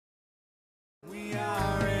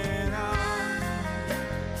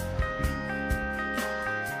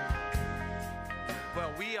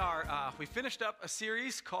We finished up a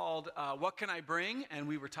series called What Can I Bring? And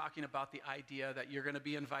we were talking about the idea that you're going to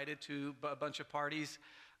be invited to a bunch of parties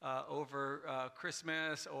over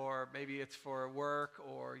Christmas, or maybe it's for work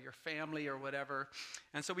or your family or whatever.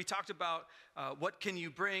 And so we talked about what can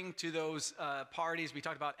you bring to those parties. We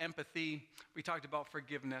talked about empathy. We talked about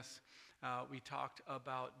forgiveness. We talked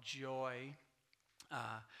about joy.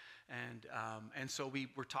 And so we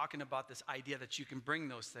were talking about this idea that you can bring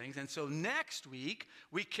those things. And so next week,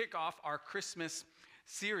 we kick off our Christmas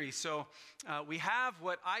series. So we have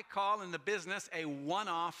what I call in the business a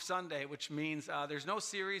one-off Sunday, which means there's no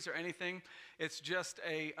series or anything. It's just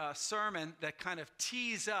a sermon that kind of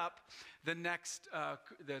tees up the next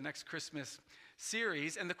Christmas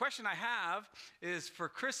series. And the question I have is, for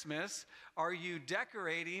Christmas, are you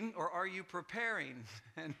decorating or are you preparing?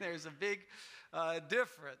 And there's a big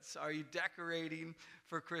difference. Are you decorating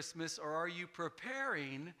for Christmas, or are you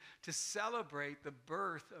preparing to celebrate the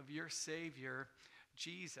birth of your Savior,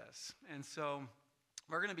 Jesus? And so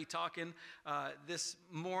we're going to be talking this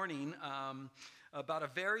morning about a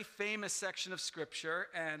very famous section of Scripture,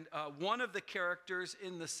 and one of the characters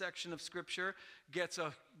in the section of Scripture gets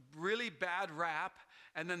a really bad rap,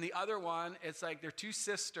 and then the other one, it's like they're two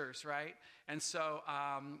sisters, right? And so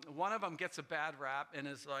one of them gets a bad rap and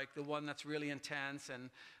is like the one that's really intense and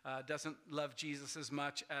doesn't love Jesus as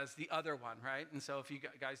much as the other one, right? And so if you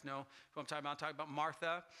guys know who I'm talking about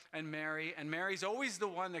Martha and Mary. And Mary's always the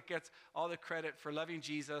one that gets all the credit for loving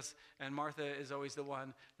Jesus, and Martha is always the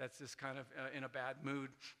one that's just kind of in a bad mood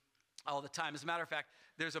all the time. As a matter of fact,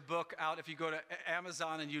 there's a book out. If you go to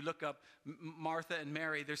Amazon and you look up Martha and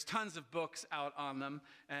Mary, there's tons of books out on them,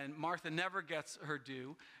 and Martha never gets her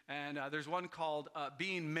due. And there's one called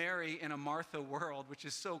Being Mary in a Martha World, which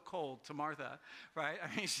is so cold to Martha, right?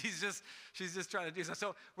 I mean, she's just trying to do so.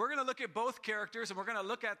 So we're going to look at both characters, and we're going to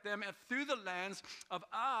look at them through the lens of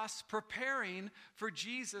us preparing for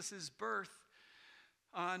Jesus' birth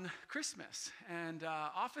on Christmas. And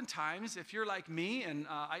oftentimes, if you're like me, and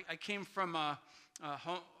I came from a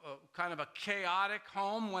kind of a chaotic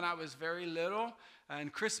home when I was very little,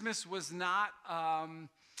 and Christmas was not a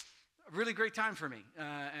really great time for me.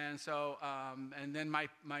 And so, and then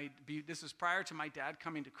this was prior to my dad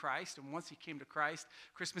coming to Christ, and once he came to Christ,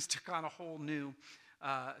 Christmas took on a whole new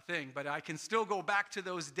thing. But I can still go back to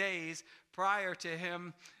those days prior to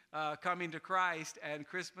him coming to Christ, and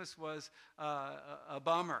Christmas was a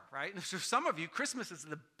bummer, right? And so some of you, Christmas is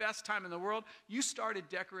the best time in the world. You started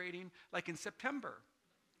decorating like in September,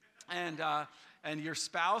 and your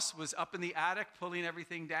spouse was up in the attic pulling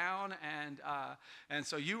everything down, and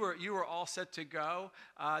so you were all set to go.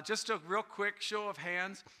 Just a real quick show of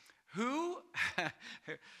hands, who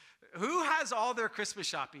has all their Christmas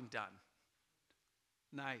shopping done?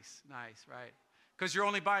 Nice, right? Because you're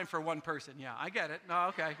only buying for one person. Yeah, I get it. No,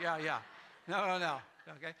 okay, yeah. No.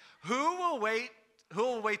 Okay. Who will wait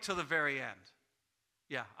till the very end?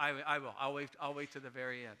 Yeah, I will. I'll wait to the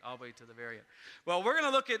very end. Well, we're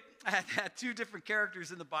going to look at two different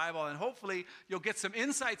characters in the Bible, and hopefully you'll get some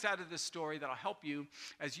insights out of this story that'll help you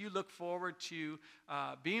as you look forward to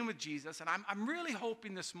being with Jesus. And I'm really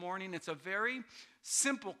hoping this morning, it's a very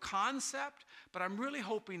simple concept, but I'm really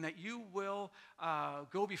hoping that you will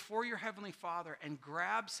go before your Heavenly Father and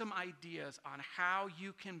grab some ideas on how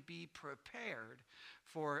you can be prepared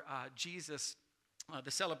for Jesus,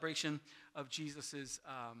 the celebration of Jesus'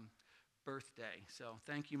 birthday. So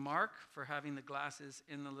thank you, Mark, for having the glasses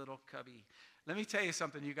in the little cubby. Let me tell you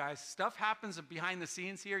something, you guys. Stuff happens behind the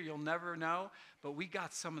scenes here. You'll never know, but we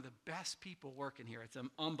got some of the best people working here. It's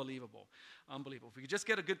unbelievable. If we could just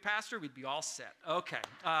get a good pastor, we'd be all set. Okay.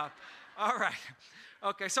 All right.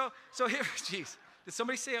 Okay, so here, geez. Did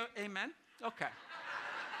somebody say amen? Okay.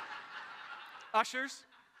 Ushers,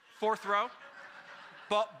 fourth row.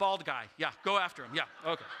 Bald guy. Yeah, go after him. Yeah,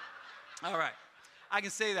 okay. All right. I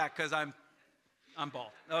can say that because I'm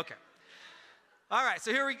bald. Okay. All right,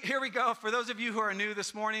 so here we go. For those of you who are new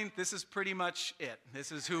this morning, this is pretty much it.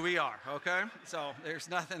 This is who we are, okay? So there's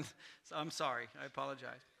nothing. So I'm sorry. I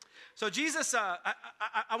apologize. So Jesus,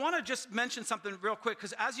 I want to just mention something real quick,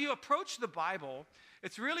 because as you approach the Bible,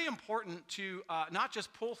 it's really important to not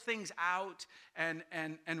just pull things out and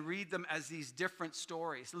read them as these different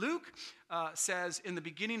stories. Luke says in the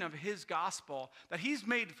beginning of his gospel that he's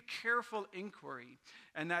made careful inquiry,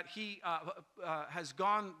 and that he has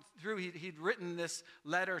gone through, he'd written this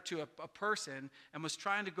letter to a person and was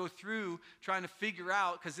trying to go through, trying to figure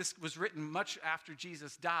out, because this was written much after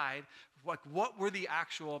Jesus died, like what were the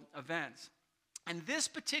actual events. And this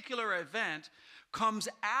particular event comes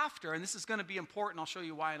after, and this is going to be important, I'll show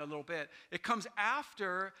you why in a little bit. It comes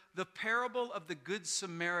after the parable of the Good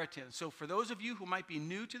Samaritan. So for those of you who might be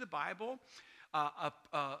new to the Bible, a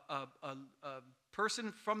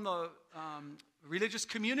person from the religious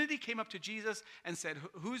community came up to Jesus and said,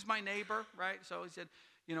 who's my neighbor, right? So he said,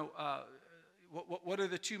 what are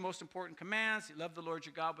the two most important commands? You love the Lord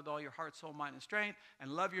your God with all your heart, soul, mind, and strength,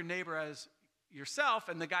 and love your neighbor as yourself.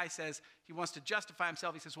 And the guy says, he wants to justify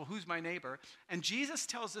himself. He says, well, who's my neighbor? And Jesus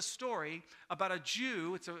tells this story about a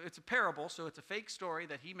Jew. It's a parable, so it's a fake story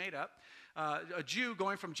that he made up. A Jew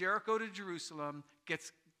going from Jericho to Jerusalem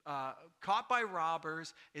gets caught by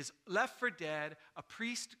robbers, is left for dead. A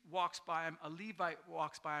priest walks by him, a Levite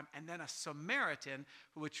walks by him, and then a Samaritan,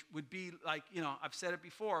 which would be like, I've said it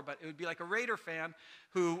before, but it would be like a Raider fan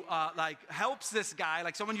who helps this guy,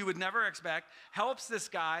 like someone you would never expect, helps this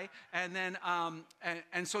guy, and then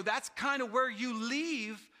and so that's kind of where you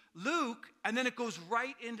leave Luke, and then it goes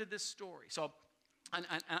right into this story. So. And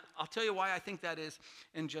I'll tell you why I think that is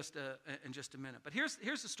in just a minute. But here's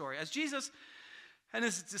the story. As Jesus and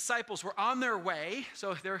his disciples were on their way,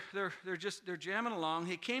 so they're jamming along.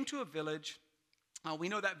 He came to a village. We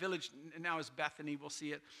know that village now is Bethany. We'll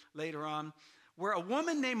see it later on, where a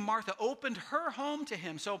woman named Martha opened her home to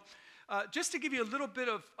him. So just to give you a little bit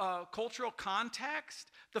of cultural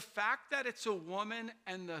context, the fact that it's a woman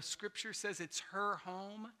and the scripture says it's her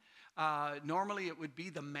home, normally it would be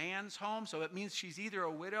the man's home, so it means she's either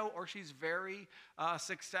a widow or she's very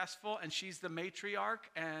successful, and she's the matriarch,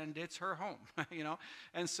 and it's her home,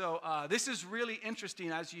 And so this is really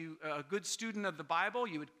interesting. As a good student of the Bible,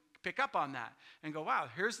 you would pick up on that and go, wow,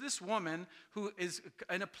 here's this woman who is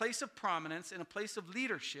in a place of prominence, in a place of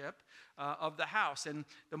leadership of the house. And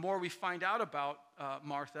the more we find out about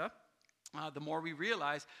Martha, the more we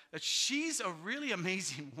realize that she's a really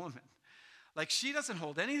amazing woman. Like, she doesn't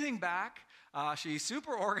hold anything back. She's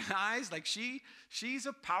super organized. Like, she's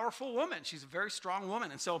a powerful woman. She's a very strong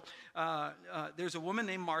woman. And so there's a woman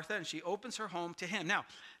named Martha, and she opens her home to him. Now,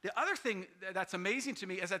 the other thing that's amazing to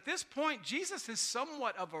me is at this point, Jesus is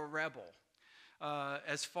somewhat of a rebel.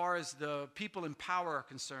 As far as the people in power are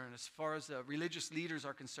concerned, as far as the religious leaders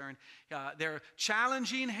are concerned. They're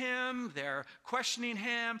challenging him, they're questioning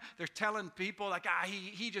him, they're telling people like,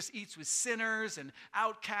 he just eats with sinners and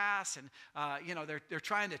outcasts, and they're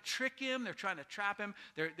trying to trick him, they're trying to trap him.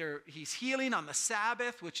 He's healing on the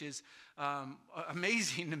Sabbath, which is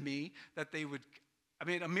amazing to me that they would.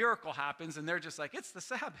 A miracle happens, and they're just like, it's the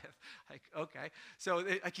Sabbath. Like, okay. So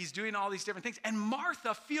he's doing all these different things. And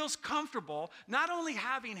Martha feels comfortable not only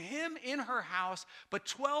having him in her house, but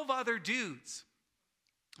 12 other dudes.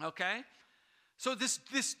 Okay? So this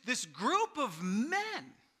group of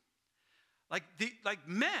men, like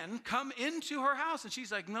men come into her house, and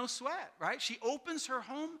she's like, no sweat, right? She opens her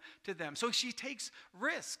home to them. So she takes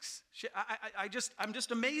risks. I'm just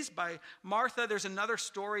amazed by Martha. There's another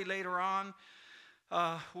story later on,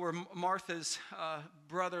 where Martha's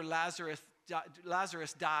brother Lazarus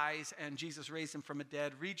dies, and Jesus raised him from the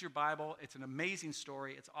dead. Read your Bible. It's an amazing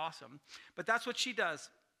story. It's awesome. But that's what she does.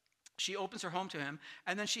 She opens her home to him,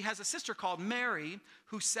 and then she has a sister called Mary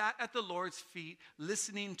who sat at the Lord's feet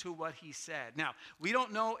listening to what he said. Now, we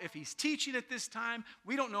don't know if he's teaching at this time.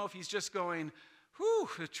 We don't know if he's just going,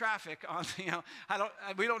 the traffic on,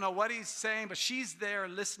 we don't know what he's saying, but she's there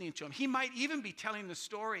listening to him. He might even be telling the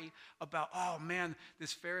story about, oh man,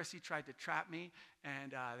 this Pharisee tried to trap me,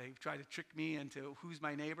 and they tried to trick me into who's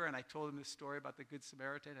my neighbor, and I told him this story about the Good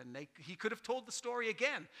Samaritan, and he could have told the story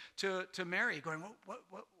again to Mary, going,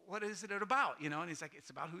 what is it about? And he's like,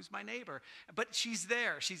 it's about who's my neighbor. But she's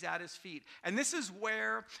there, she's at his feet. And this is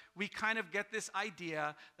where we kind of get this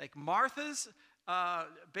idea, like Martha's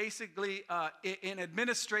basically in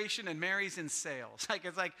administration and Mary's in sales.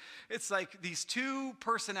 It's like these two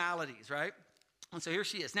personalities, right? And so here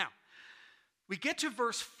she is. Now, we get to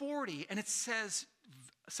verse 40, and it says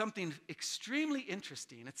something extremely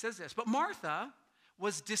interesting. It says this, but Martha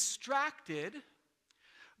was distracted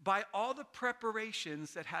by all the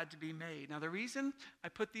preparations that had to be made. Now, the reason I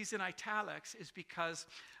put these in italics is because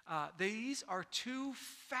these are two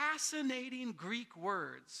fascinating Greek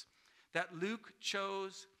words that Luke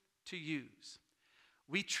chose to use.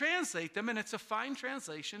 We translate them, and it's a fine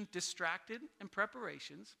translation, distracted and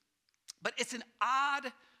preparations, but it's an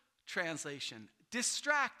odd translation.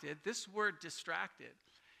 Distracted, this word distracted,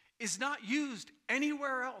 is not used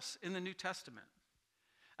anywhere else in the New Testament.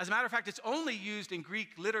 As a matter of fact, it's only used in Greek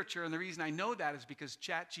literature, and the reason I know that is because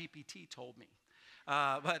ChatGPT told me.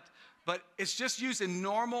 But it's just used in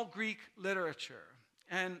normal Greek literature.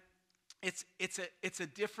 And it's a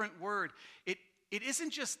different word. it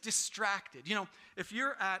isn't just distracted. You know, if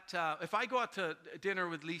I go out to dinner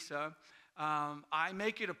with Lisa, I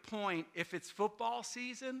make it a point, if it's football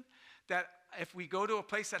season, that if we go to a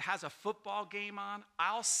place that has a football game on,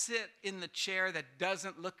 I'll sit in the chair that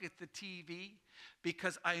doesn't look at the TV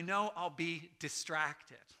because I know I'll be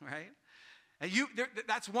distracted, right? And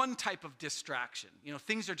that's one type of distraction. You know,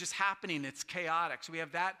 things are just happening. It's chaotic. So we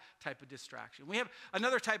have that type of distraction. We have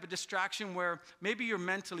another type of distraction where maybe you're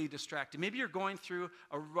mentally distracted. Maybe you're going through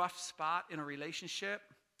a rough spot in a relationship.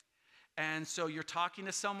 And so you're talking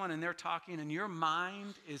to someone and they're talking and your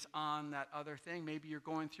mind is on that other thing. Maybe you're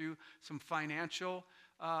going through some financial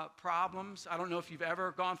problems. I don't know if you've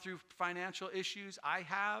ever gone through financial issues. I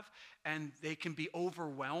have. And they can be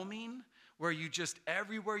overwhelming, where you just,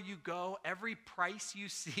 everywhere you go, every price you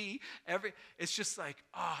see, it's just like,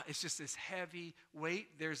 it's just this heavy weight.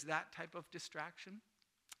 There's that type of distraction.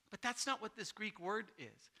 But that's not what this Greek word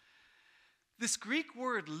is. This Greek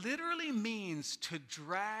word literally means to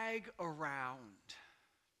drag around.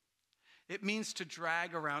 It means to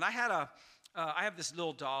drag around. I have this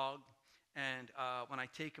little dog, and when I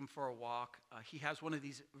take him for a walk, he has one of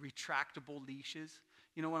these retractable leashes.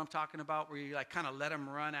 You know what I'm talking about, where you like kind of let him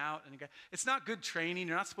run out. And it's not good training.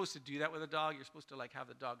 You're not supposed to do that with a dog. You're supposed to like have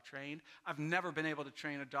the dog trained. I've never been able to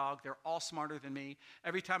train a dog. They're all smarter than me.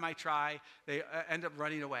 Every time I try, they end up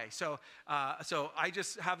running away. So I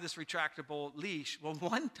just have this retractable leash. Well,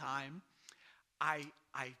 one time I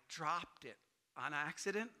dropped it on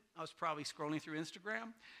accident. I was probably scrolling through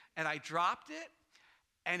Instagram, and I dropped it,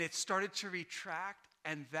 and it started to retract,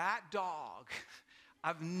 and that dog...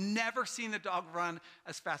 I've never seen the dog run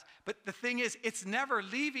as fast. But the thing is, it's never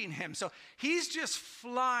leaving him. So he's just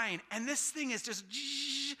flying, and this thing is just,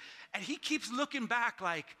 and he keeps looking back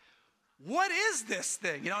like, what is this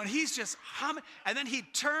thing? You know, and he's just humming. And then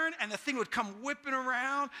he'd turn, and the thing would come whipping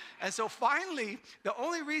around. And so finally, the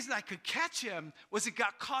only reason I could catch him was it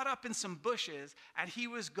got caught up in some bushes, and he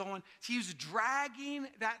was dragging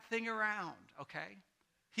that thing around, okay?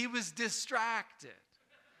 He was distracted.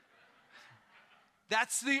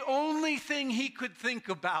 That's the only thing he could think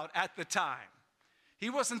about at the time. He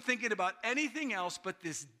wasn't thinking about anything else but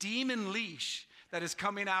this demon leash that is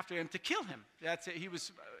coming after him to kill him. That's it. He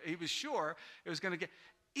was sure it was going to get.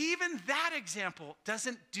 Even that example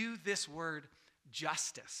doesn't do this word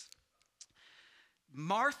justice.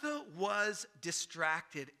 Martha was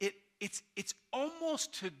distracted. It's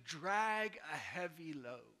almost to drag a heavy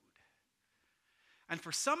load. And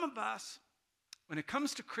for some of us, when it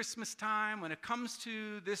comes to Christmas time, when it comes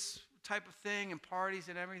to this type of thing and parties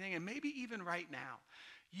and everything, and maybe even right now,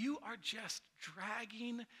 you are just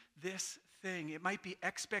dragging this thing. It might be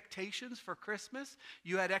expectations for Christmas.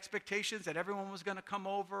 You had expectations that everyone was going to come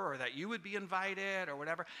over or that you would be invited or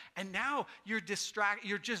whatever. And now you're just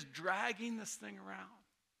dragging this thing around.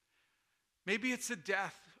 Maybe it's a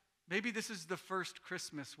death. Maybe this is the first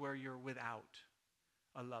Christmas where you're without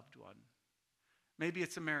a loved one. Maybe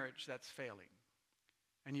it's a marriage that's failing.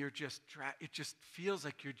 And you're just, it just feels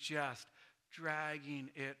like you're just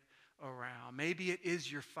dragging it around. Maybe it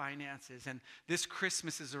is your finances. And this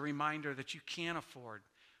Christmas is a reminder that you can't afford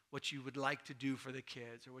what you would like to do for the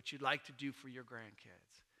kids or what you'd like to do for your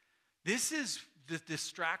grandkids. This is the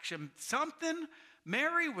distraction.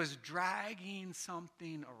 Mary was dragging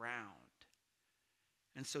something around.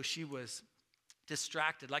 And so she was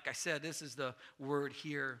distracted. Like I said, this is the word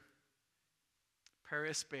here,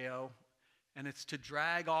 perispeo. And it's to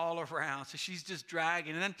drag all around. So she's just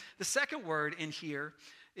dragging. And then the second word in here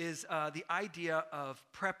is the idea of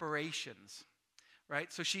preparations,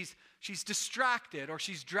 right? So she's distracted or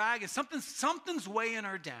she's dragging. Something's weighing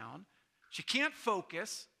her down. She can't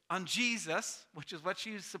focus on Jesus, which is what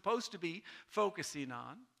she's supposed to be focusing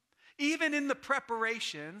on. Even in the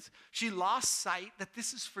preparations, she lost sight that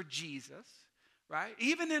this is for Jesus. Right?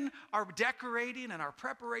 Even in our decorating and our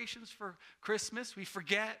preparations for Christmas, we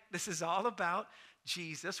forget this is all about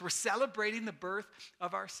Jesus. We're celebrating the birth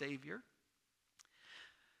of our Savior.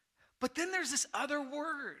 But then there's this other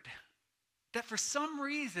word that for some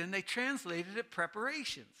reason they translated it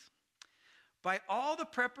preparations. By all the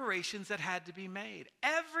preparations that had to be made.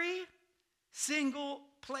 Every single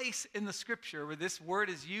place in the scripture where this word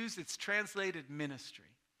is used, it's translated ministry.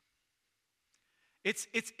 It's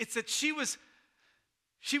that she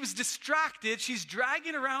was distracted. She's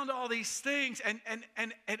dragging around all these things and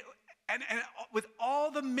with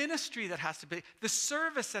all the ministry that has to be, the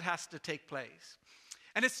service that has to take place.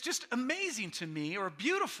 And it's just amazing to me, or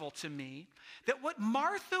beautiful to me, that what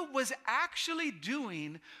Martha was actually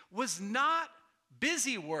doing was not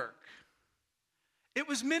busy work. It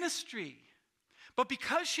was ministry. But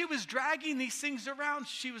because she was dragging these things around,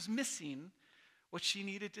 she was missing what she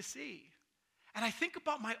needed to see. And I think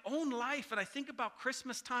about my own life, and I think about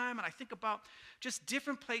Christmas time, and I think about just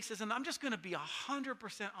different places, and I'm just going to be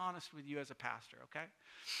 100% honest with you as a pastor, okay?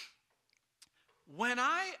 When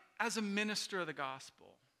I, as a minister of the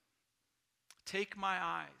gospel, take my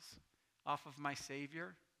eyes off of my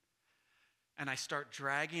Savior, and I start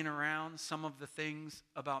dragging around some of the things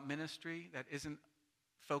about ministry that isn't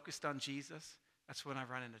focused on Jesus, that's when I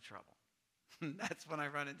run into trouble. That's when I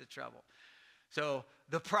run into trouble. So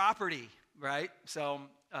the property, right? So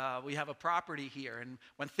we have a property here. And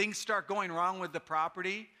when things start going wrong with the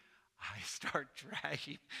property, I start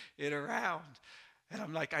dragging it around. And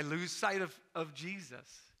I'm like, I lose sight of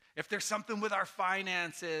Jesus. If there's something with our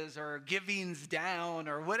finances or giving's down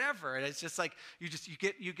or whatever, and it's just like you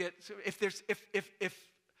get. So if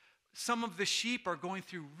some of the sheep are going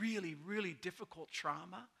through really, really difficult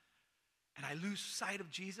trauma, and I lose sight of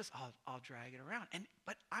Jesus, I'll drag it around.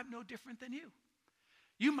 But I'm no different than you.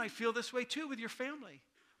 You might feel this way too with your family.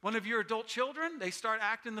 One of your adult children, they start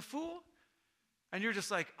acting the fool, and you're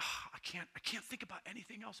just like, I can't think about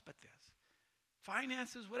anything else but this.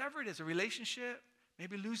 Finances, whatever it is, a relationship,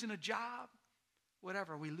 maybe losing a job,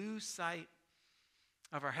 whatever. We lose sight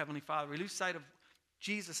of our Heavenly Father. We lose sight of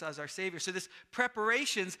Jesus as our Savior. So this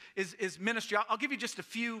preparations is ministry. I'll give you just a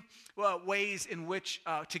few ways in which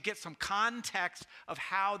to get some context of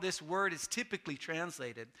how this word is typically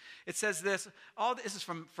translated. It says this, all this is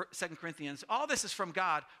from 2 Corinthians, all this is from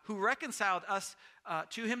God who reconciled us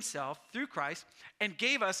to himself through Christ and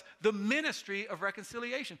gave us the ministry of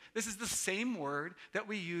reconciliation. This is the same word that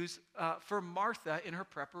we use for Martha in her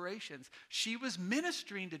preparations. She was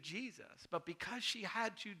ministering to Jesus, but because she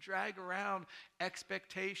had to drag around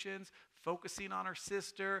expectations, focusing on her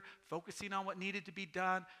sister, focusing on what needed to be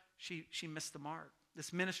done, she missed the mark.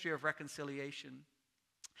 This ministry of reconciliation.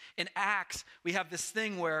 In Acts, we have this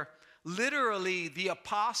thing where literally the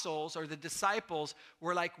apostles or the disciples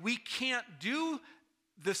were like, we can't do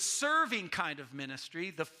the serving kind of ministry,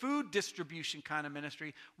 the food distribution kind of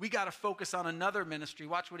ministry. We got to focus on another ministry.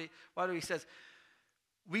 Watch what he says.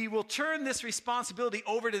 We will turn this responsibility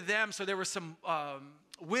over to them. So there were some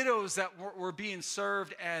widows that were being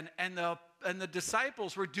served, and the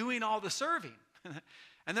disciples were doing all the serving.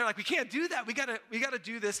 And they're like, we can't do that. We got to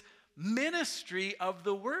do this ministry of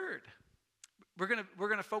the word. We're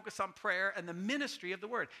gonna focus on prayer and the ministry of the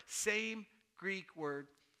word. Same Greek word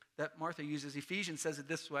that Martha uses. Ephesians says it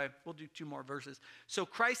this way. We'll do 2 more verses. So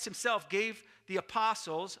Christ himself gave the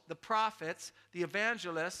apostles, the prophets, the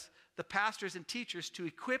evangelists, the pastors and teachers to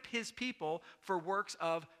equip his people for works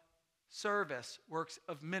of service, works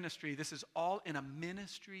of ministry. This is all in a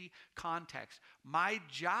ministry context. My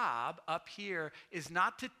job up here is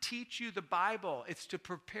not to teach you the Bible. It's to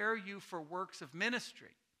prepare you for works of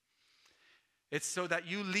ministry. It's so that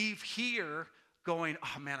you leave here going,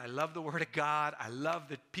 oh man, I love the Word of God. I love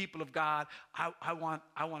the people of God. I want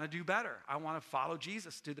to do better. I want to follow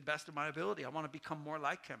Jesus to the best of my ability. I want to become more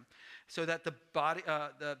like him, so that the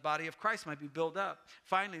body of Christ might be built up.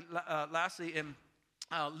 Finally, lastly, in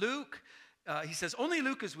Luke, he says, only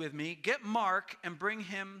Luke is with me. Get Mark and bring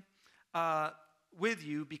him with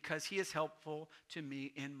you, because he is helpful to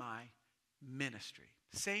me in my ministry.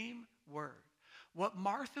 Same word. What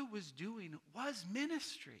Martha was doing was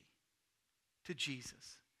ministry to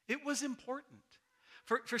Jesus. It was important.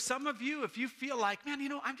 For some of you, if you feel like, man,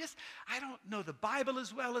 I don't know the Bible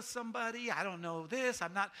as well as somebody. I don't know this.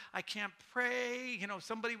 I can't pray.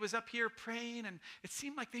 Somebody was up here praying, and it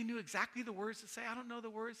seemed like they knew exactly the words to say. I don't know the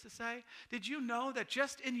words to say. Did you know that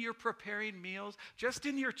just in your preparing meals, just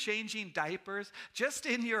in your changing diapers, just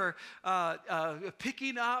in your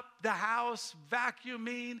picking up the house,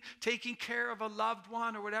 vacuuming, taking care of a loved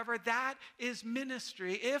one or whatever, that is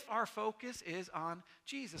ministry if our focus is on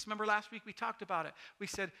Jesus. Remember last week we talked about it. We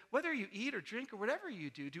said, whether you eat or drink or whatever you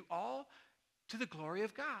do all to the glory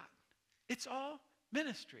of God. It's all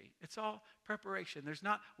ministry. It's all preparation. There's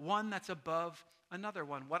not one that's above another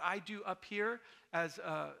one. What I do up here as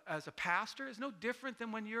a pastor is no different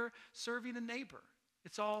than when you're serving a neighbor.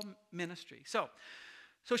 It's all ministry.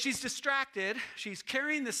 So she's distracted. She's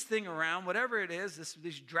carrying this thing around, whatever it is.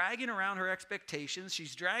 This dragging around her expectations.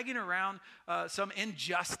 She's dragging around some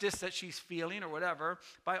injustice that she's feeling or whatever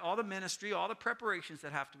by all the ministry, all the preparations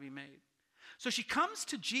that have to be made. So she comes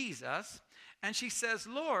to Jesus and she says,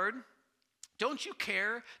 Lord, don't you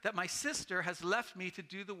care that my sister has left me to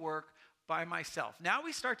do the work by myself? Now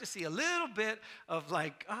we start to see a little bit of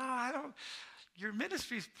like, your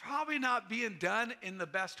ministry's probably not being done in the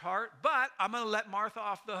best heart, but I'm going to let Martha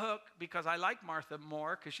off the hook because I like Martha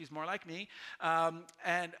more because she's more like me.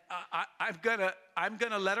 And I'm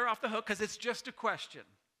going to let her off the hook because it's just a question.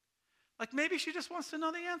 Like maybe she just wants to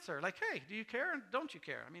know the answer. Like, hey, do you care or don't you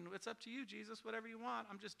care? I mean, it's up to you, Jesus, whatever you want.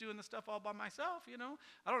 I'm just doing the stuff all by myself, you know.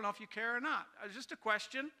 I don't know if you care or not. It's just a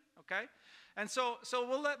question, okay? And so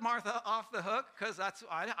we'll let Martha off the hook because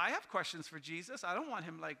I have questions for Jesus. I don't want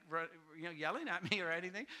him like yelling at me or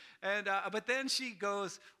anything. And but then she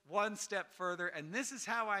goes one step further, and this is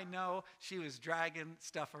how I know she was dragging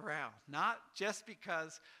stuff around. Not just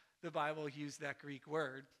because the Bible used that Greek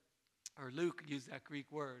word, or Luke used that Greek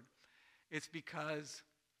word. It's because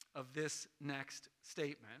of this next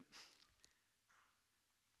statement.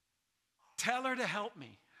 Tell her to help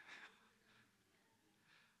me.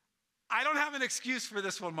 I don't have an excuse for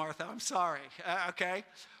this one, Martha. I'm sorry, okay?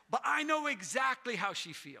 But I know exactly how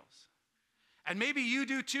she feels. And maybe you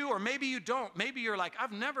do too, or maybe you don't. Maybe you're like,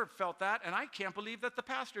 I've never felt that, and I can't believe that the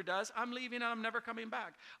pastor does. I'm leaving and I'm never coming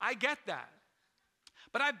back. I get that.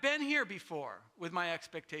 But I've been here before with my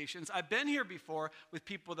expectations. I've been here before with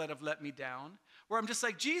people that have let me down, where I'm just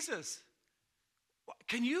like, Jesus,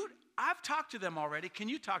 I've talked to them already. Can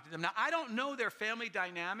you talk to them? Now, I don't know their family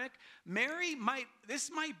dynamic.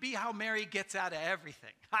 This might be how Mary gets out of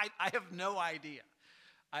everything. I have no idea.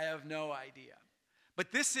 I have no idea.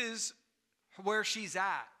 But this is where she's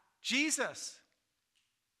at. Jesus,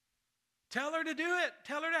 tell her to do it.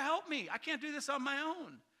 Tell her to help me. I can't do this on my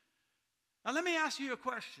own. Now, let me ask you a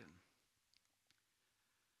question.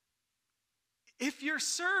 If you're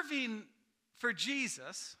serving for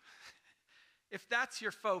Jesus, if that's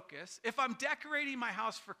your focus, if I'm decorating my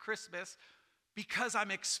house for Christmas because I'm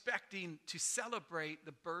expecting to celebrate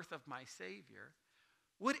the birth of my Savior,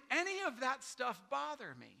 would any of that stuff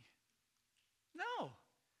bother me? No.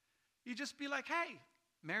 You just be like, hey,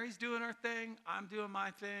 Mary's doing her thing. I'm doing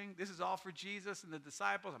my thing. This is all for Jesus and the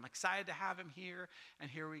disciples. I'm excited to have him here,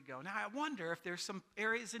 and here we go. Now, I wonder if there's some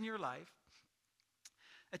areas in your life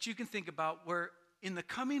that you can think about where in the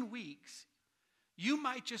coming weeks, you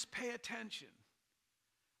might just pay attention.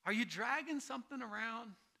 Are you dragging something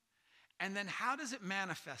around? And then how does it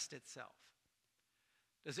manifest itself?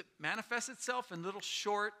 Does it manifest itself in little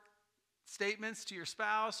short statements to your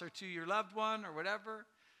spouse or to your loved one or whatever?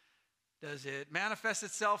 Does it manifest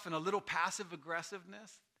itself in a little passive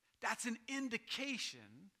aggressiveness? That's an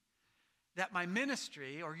indication that my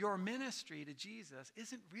ministry or your ministry to Jesus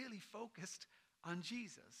isn't really focused on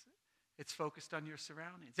Jesus. It's focused on your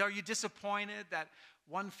surroundings. Are you disappointed that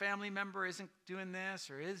one family member isn't doing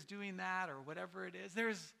this or is doing that or whatever it is?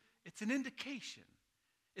 It's an indication.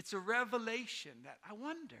 It's a revelation that I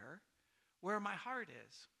wonder where my heart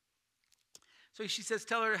is. So she says,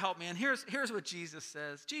 tell her to help me. And here's what Jesus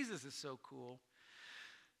says. Jesus is so cool.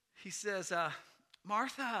 He says,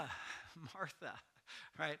 Martha, Martha,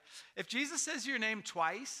 right? If Jesus says your name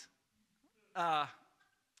twice, you're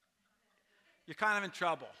kind of in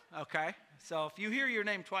trouble, okay? So if you hear your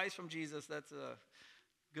name twice from Jesus, that's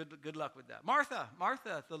good luck with that. Martha,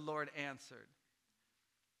 Martha, the Lord answered.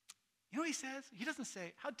 You know what he says? He doesn't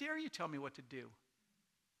say, how dare you tell me what to do?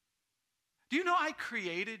 Do you know I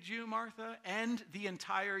created you, Martha, and the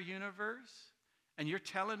entire universe? And you're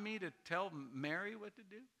telling me to tell Mary what to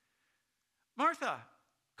do? Martha,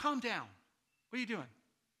 calm down. What are you doing?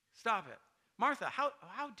 Stop it. Martha, how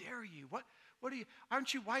dare you? Why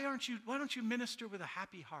don't you minister with a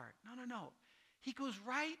happy heart? No. He goes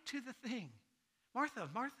right to the thing. Martha,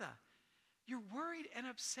 Martha, you're worried and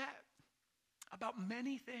upset about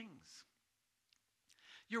many things.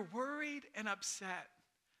 You're worried and upset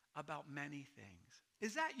about many things.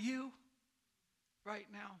 Is that you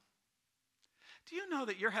right now? Do you know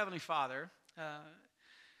that your Heavenly Father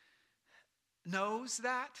knows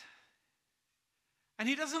that? And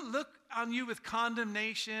he doesn't look on you with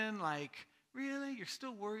condemnation like, really? You're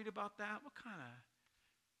still worried about that? What kind of...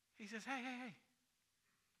 He says, hey,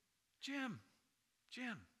 Jim,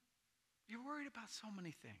 you're worried about so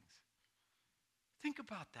many things. Think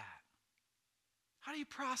about that. How do you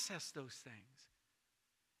process those things?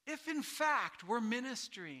 If in fact we're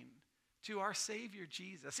ministering to our Savior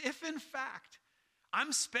Jesus, if in fact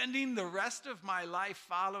I'm spending the rest of my life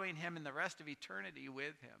following him and the rest of eternity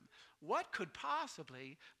with him, what could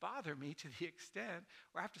possibly bother me to the extent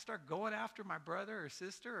where I have to start going after my brother or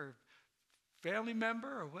sister or family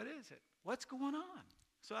member or what is it? What's going on?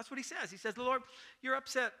 So that's what he says. He says, Lord, you're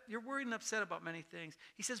upset. You're worried and upset about many things.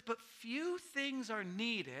 He says, but few things are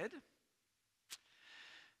needed.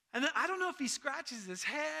 And then I don't know if he scratches his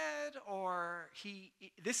head or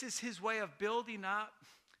this is his way of building up.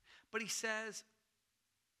 But he says,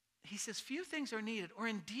 few things are needed, or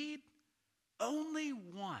indeed only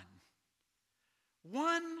one.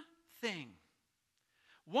 One thing.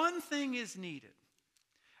 One thing is needed.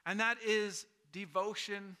 And that is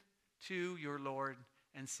devotion to your Lord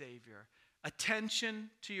and Savior. Attention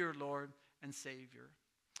to your Lord and Savior.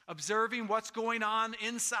 Observing what's going on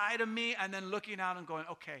inside of me and then looking out and going,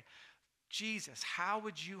 okay, Jesus, how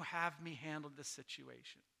would you have me handle this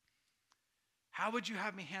situation? How would you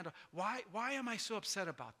have me handle? Why am I so upset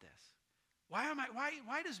about this?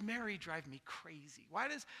 Why does Mary drive me crazy? Why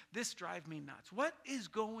does this drive me nuts? What is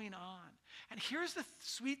going on? And here's the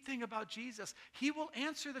sweet thing about Jesus. He will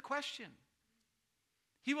answer the question.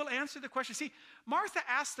 He will answer the question. See, Martha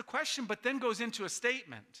asked the question, but then goes into a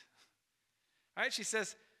statement. All right, she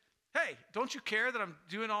says, hey, don't you care that I'm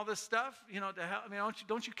doing all this stuff? To help,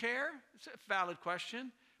 don't you care? It's a valid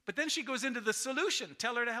question. But then she goes into the solution.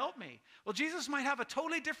 Tell her to help me. Well, Jesus might have a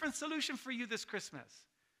totally different solution for you this Christmas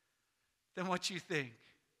than what you think.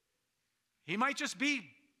 He might just be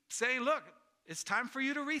saying, look, it's time for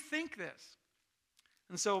you to rethink this.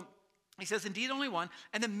 And so he says, indeed, only one.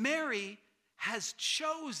 And then Mary has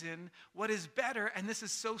chosen what is better. And this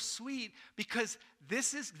is so sweet because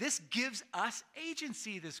this gives us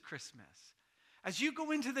agency this Christmas. As you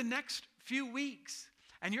go into the next few weeks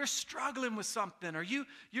and you're struggling with something, or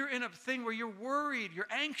you're in a thing where you're worried, you're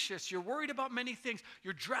anxious, you're worried about many things,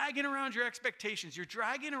 you're dragging around your expectations, you're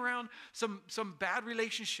dragging around some bad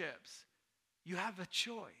relationships, you have a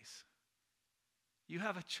choice. You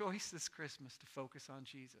have a choice this Christmas to focus on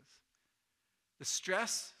Jesus. The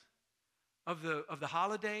stress of the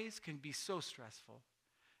holidays can be so stressful.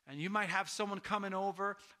 And you might have someone coming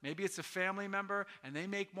over, maybe it's a family member, and they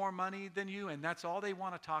make more money than you, and that's all they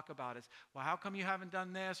want to talk about is, well, how come you haven't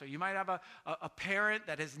done this? Or you might have a parent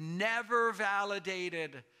that has never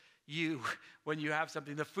validated you when you have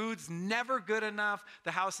something. The food's never good enough.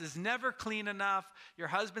 The house is never clean enough. Your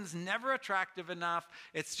husband's never attractive enough.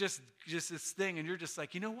 It's just this thing, and you're just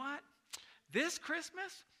like, you know what? This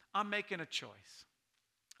Christmas, I'm making a choice.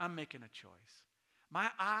 I'm making a choice. My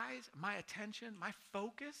eyes, my attention, my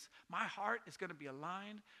focus, my heart is going to be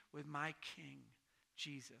aligned with my King,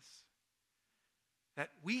 Jesus. That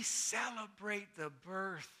we celebrate the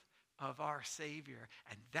birth of our Savior.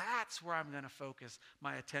 And that's where I'm going to focus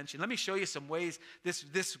my attention. Let me show you some ways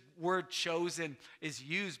this word chosen is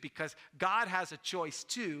used, because God has a choice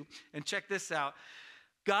too. And check this out.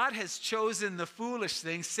 God has chosen the foolish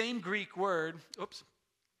things, same Greek word. Oops,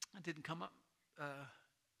 that didn't come up.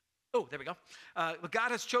 There we go.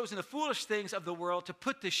 God has chosen the foolish things of the world to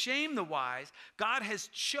put to shame the wise. God has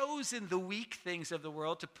chosen the weak things of the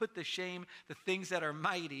world to put to shame the things that are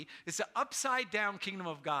mighty. It's an upside down kingdom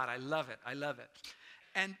of God. I love it. I love it.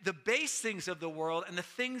 And the base things of the world and the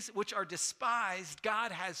things which are despised,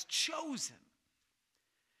 God has chosen.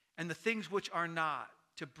 And the things which are not,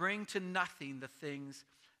 to bring to nothing the things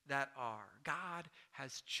that are. God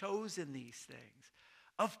has chosen these things.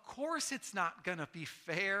 Of course it's not going to be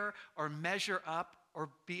fair or measure up or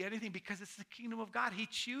be anything, because it's the kingdom of God. He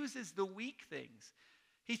chooses the weak things.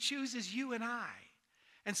 He chooses you and I.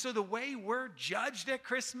 And so the way we're judged at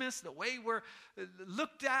Christmas, the way we're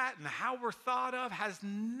looked at and how we're thought of has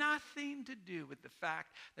nothing to do with the fact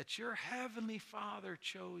that your heavenly Father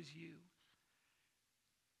chose you.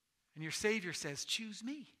 And your Savior says, choose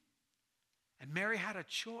me. And Mary had a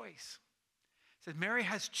choice. Said Mary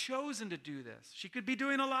has chosen to do this. She could be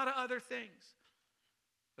doing a lot of other things,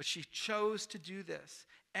 but she chose to do this,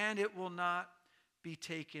 and it will not be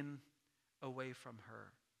taken away from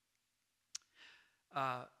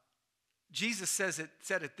her. Jesus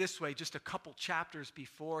said it this way just a couple chapters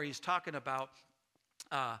before. He's talking about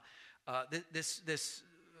this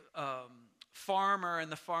farmer,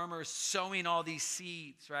 and the farmer is sowing all these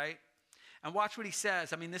seeds, right? And watch what he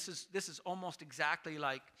says. I mean, this is almost exactly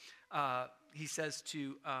like he says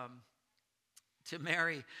to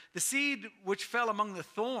Mary. The seed which fell among the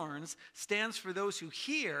thorns stands for those who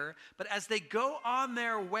hear, but as they go on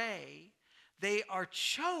their way, they are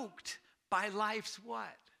choked by life's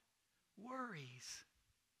what? Worries,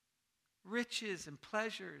 riches, and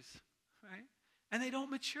pleasures, right? And they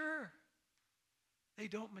don't mature. They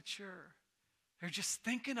don't mature. They're just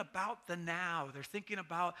thinking about the now. They're thinking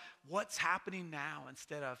about what's happening now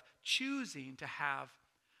instead of choosing to have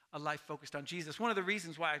a life focused on Jesus. One of the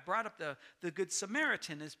reasons why I brought up the Good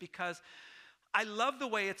Samaritan is because I love the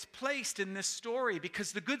way it's placed in this story,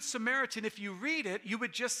 because the Good Samaritan, if you read it, you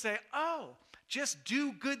would just say, oh, just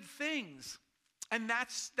do good things. And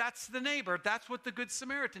that's the neighbor. That's what the Good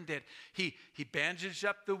Samaritan did. He bandaged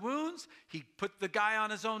up the wounds. He put the guy on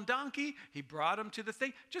his own donkey. He brought him to the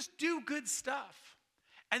thing. Just do good stuff.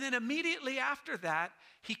 And then immediately after that,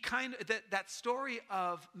 he that story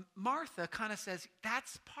of Martha kind of says,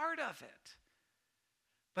 that's part of it.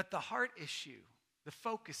 But the heart issue, the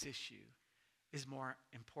focus issue, is more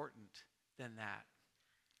important than that.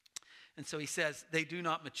 And so he says, they do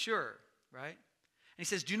not mature, right? And he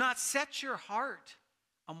says, do not set your heart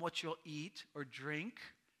on what you'll eat or drink,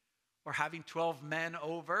 or having 12 men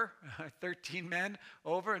over, 13 men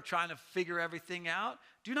over and trying to figure everything out.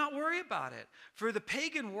 Do not worry about it. For the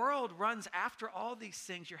pagan world runs after all these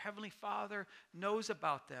things. Your heavenly Father knows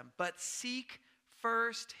about them. But seek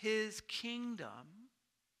first his kingdom,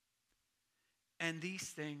 and these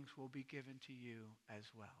things will be given to you as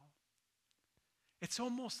well. It's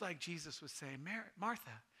almost like Jesus was saying, Martha,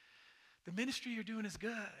 the ministry you're doing is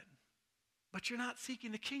good, but you're not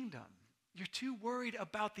seeking the kingdom. You're too worried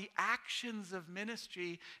about the actions of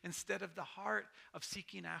ministry instead of the heart of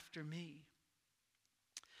seeking after me.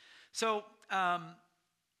 So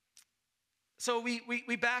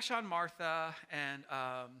we bash on Martha and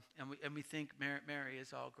we think Mary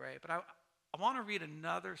is all great. But I want to read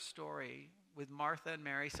another story with Martha and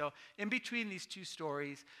Mary. So in between these two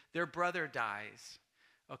stories, their brother dies,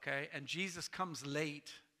 okay? And Jesus comes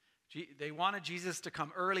late. They wanted Jesus to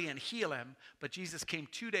come early and heal him, but Jesus came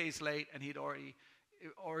 2 days late, and he'd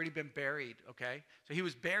already been buried, okay? So he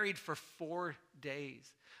was buried for 4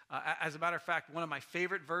 days. As a matter of fact, one of my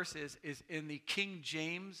favorite verses is in the King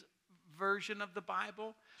James version of the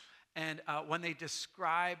Bible, and when they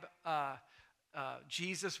describe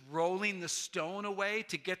Jesus rolling the stone away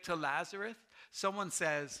to get to Lazarus, someone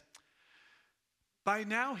says, "By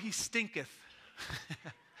now he stinketh."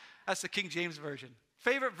 That's the King James version.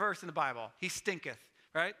 Favorite verse in the Bible, he stinketh,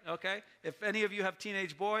 right? Okay? If any of you have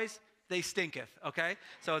teenage boys, they stinketh, okay?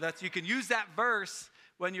 So you can use that verse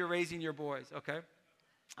when you're raising your boys, okay?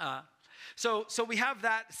 So we have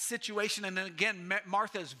that situation, and then again,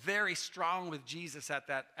 Martha is very strong with Jesus at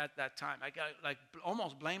that time. I got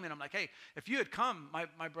almost blaming him, like, hey, if you had come,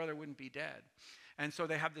 my brother wouldn't be dead. And so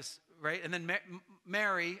they have this, right? And then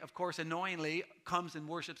Mary, of course, annoyingly, comes and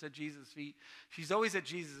worships at Jesus' feet. She's always at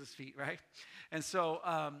Jesus' feet, right? And so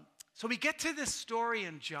we get to this story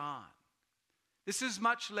in John. This is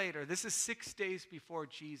much later. This is 6 days before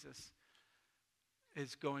Jesus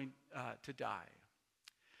is going to die.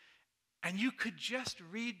 And you could just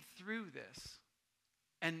read through this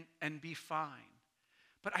and be fine.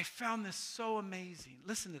 But I found this so amazing.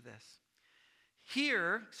 Listen to this.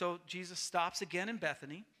 Here, so Jesus stops again in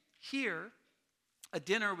Bethany. Here, a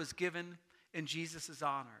dinner was given in Jesus'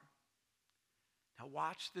 honor. Now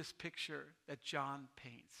watch this picture that John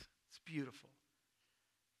paints. It's beautiful.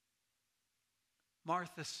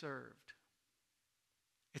 Martha served.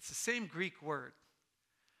 It's the same Greek word.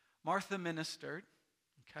 Martha ministered,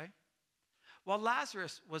 okay? While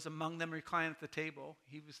Lazarus was among them reclining at the table,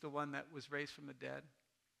 he was the one that was raised from the dead.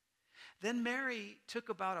 Then Mary took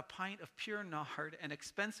about a pint of pure nard, an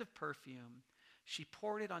expensive perfume. She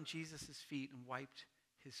poured it on Jesus' feet and wiped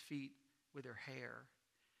his feet with her hair.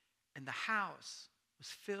 And the house was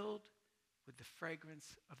filled with the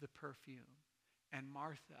fragrance of the perfume. And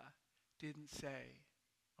Martha didn't say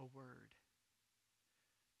a word.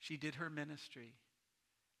 She did her ministry,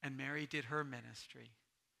 and Mary did her ministry.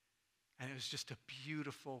 And it was just a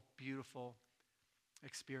beautiful, beautiful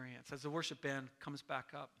experience. As the worship band comes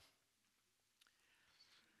back up,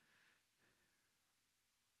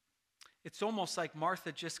 it's almost like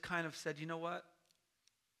Martha just kind of said, you know what?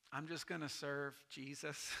 I'm just going to serve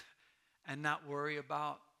Jesus and not worry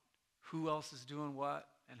about who else is doing what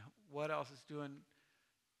and what else is doing,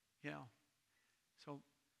 you know. So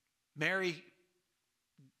Mary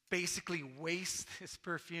basically wastes his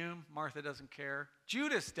perfume. Martha doesn't care.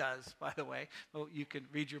 Judas does, by the way. Well, you can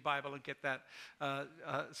read your Bible and get that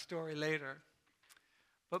story later.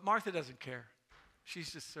 But Martha doesn't care.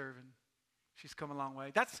 She's just serving. She's come a long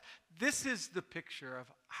way. This is the picture of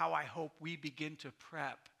how I hope we begin to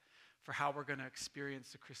prep for how we're going to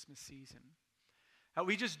experience the Christmas season. How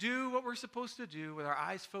we just do what we're supposed to do with our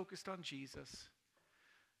eyes focused on Jesus,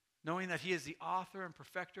 knowing that he is the author and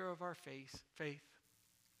perfecter of our faith,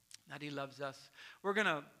 that he loves us. We're going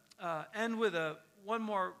to end with one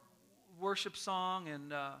more worship song,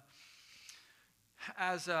 and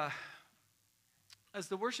as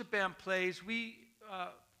the worship band plays, we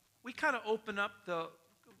kind of open up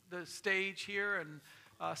the stage here, and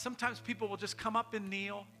sometimes people will just come up and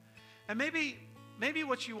kneel. And maybe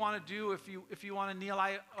what you want to do, if you want to kneel,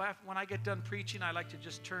 when I get done preaching, I like to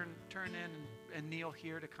just turn in and kneel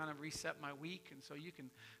here to kind of reset my week, and so you can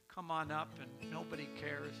come on up, and nobody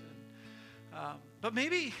cares. And but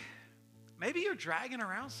maybe you're dragging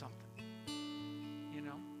around something. You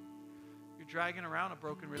know, you're dragging around a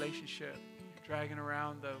broken relationship. You're dragging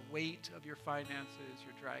around the weight of your finances.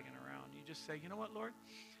 You're dragging around. You just say, you know what, Lord,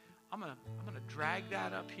 I'm gonna drag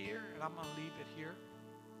that up here, and I'm gonna leave it here.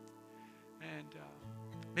 And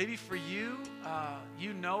Maybe for you,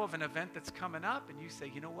 you know of an event that's coming up and you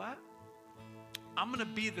say, you know what? I'm going to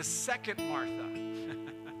be the second Martha,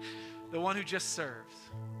 the one who just serves.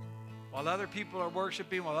 While other people are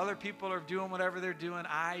worshiping, while other people are doing whatever they're doing,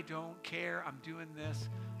 I don't care. I'm doing this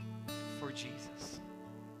for Jesus.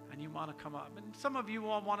 And you want to come up. And some of you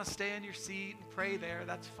will want to stay in your seat and pray there.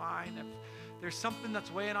 That's fine. If there's something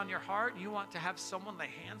that's weighing on your heart, you want to have someone lay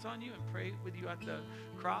hands on you and pray with you at the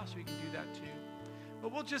cross, we can do that too.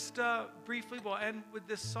 But we'll just briefly, we'll end with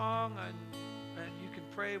this song, and you can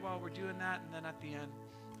pray while we're doing that, and then at the end,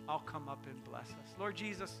 I'll come up and bless us. Lord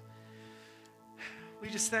Jesus, we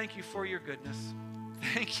just thank you for your goodness.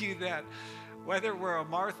 Thank you that whether we're a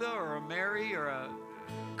Martha or a Mary or a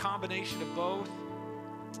combination of both,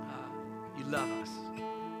 you love us.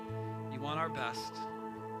 You want our best.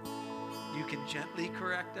 You can gently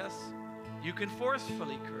correct us. You can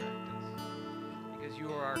forcefully correct us because you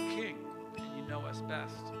are our King and you know us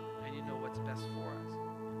best and you know what's best for us.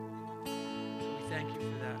 So we thank you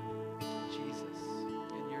for that. Jesus,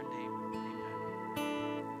 in your name, amen.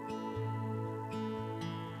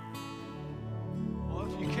 Well,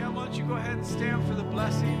 if you can, why don't you go ahead and stand for the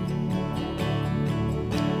blessing.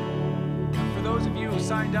 And for those of you who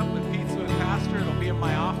signed up with Pizza with Pastor, it'll be in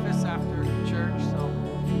my office after church, so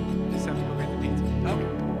you just have to go get the pizza. Okay.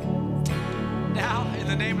 Now, in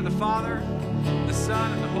the name of the Father, the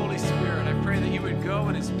Son, and the Holy Spirit, I pray that you would go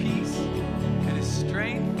in his peace, and his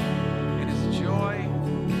strength, and his joy.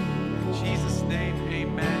 In Jesus' name,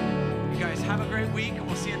 amen. You guys have a great week, and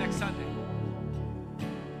we'll see you next Sunday.